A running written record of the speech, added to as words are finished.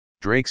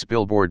Drake's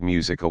Billboard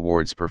Music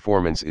Awards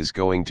performance is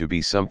going to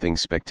be something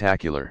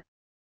spectacular.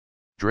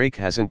 Drake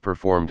hasn't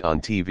performed on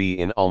TV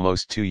in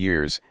almost 2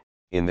 years.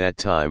 In that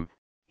time,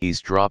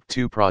 he's dropped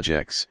 2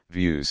 projects,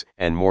 Views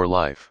and More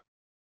Life.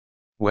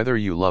 Whether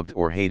you loved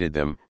or hated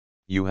them,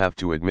 you have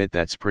to admit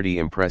that's pretty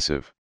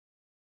impressive.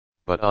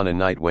 But on a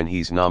night when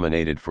he's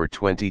nominated for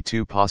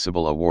 22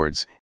 possible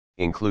awards,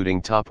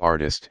 including Top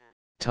Artist,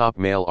 Top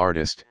Male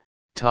Artist,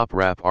 Top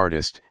Rap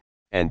Artist,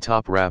 and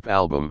Top Rap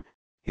Album,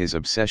 his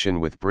obsession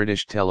with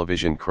British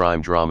television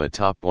crime drama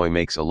Top Boy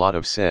makes a lot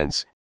of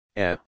sense.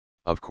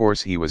 Of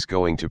course he was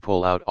going to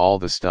pull out all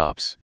the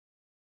stops.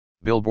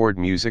 Billboard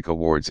Music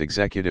Awards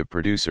executive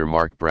producer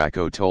Mark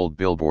Bracco told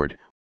Billboard,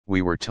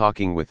 "We were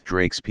talking with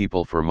Drake's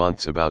people for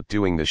months about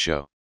doing the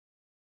show.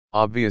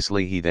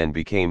 Obviously he then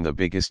became the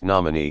biggest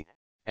nominee,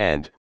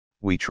 and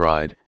we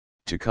tried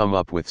to come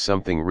up with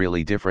something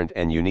really different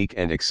and unique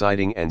and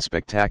exciting and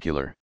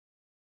spectacular."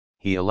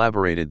 He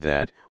elaborated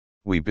that,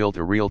 "We built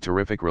a real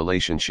terrific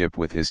relationship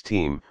with his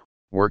team,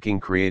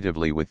 working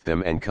creatively with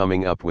them and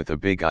coming up with a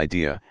big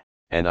idea,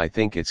 and I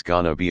think it's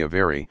gonna be a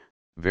very,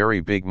 very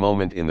big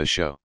moment in the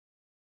show.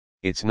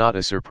 It's not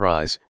a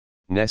surprise,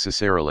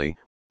 necessarily,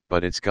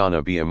 but it's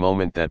gonna be a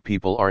moment that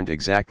people aren't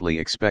exactly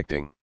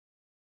expecting.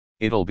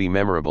 It'll be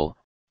memorable,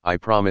 I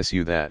promise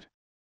you that."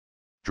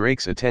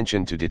 Drake's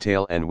attention to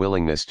detail and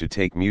willingness to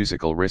take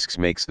musical risks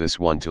makes this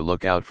one to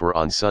look out for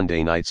on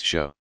Sunday night's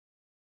show.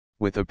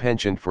 With a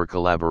penchant for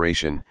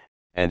collaboration,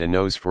 and a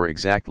nose for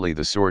exactly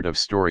the sort of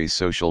stories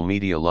social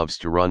media loves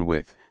to run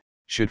with,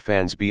 should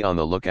fans be on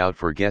the lookout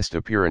for guest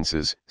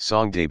appearances,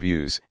 song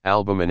debuts,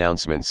 album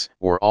announcements,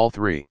 or all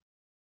 3?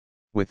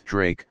 With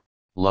Drake,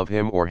 love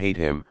him or hate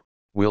him,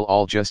 we'll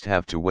all just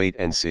have to wait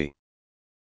and see.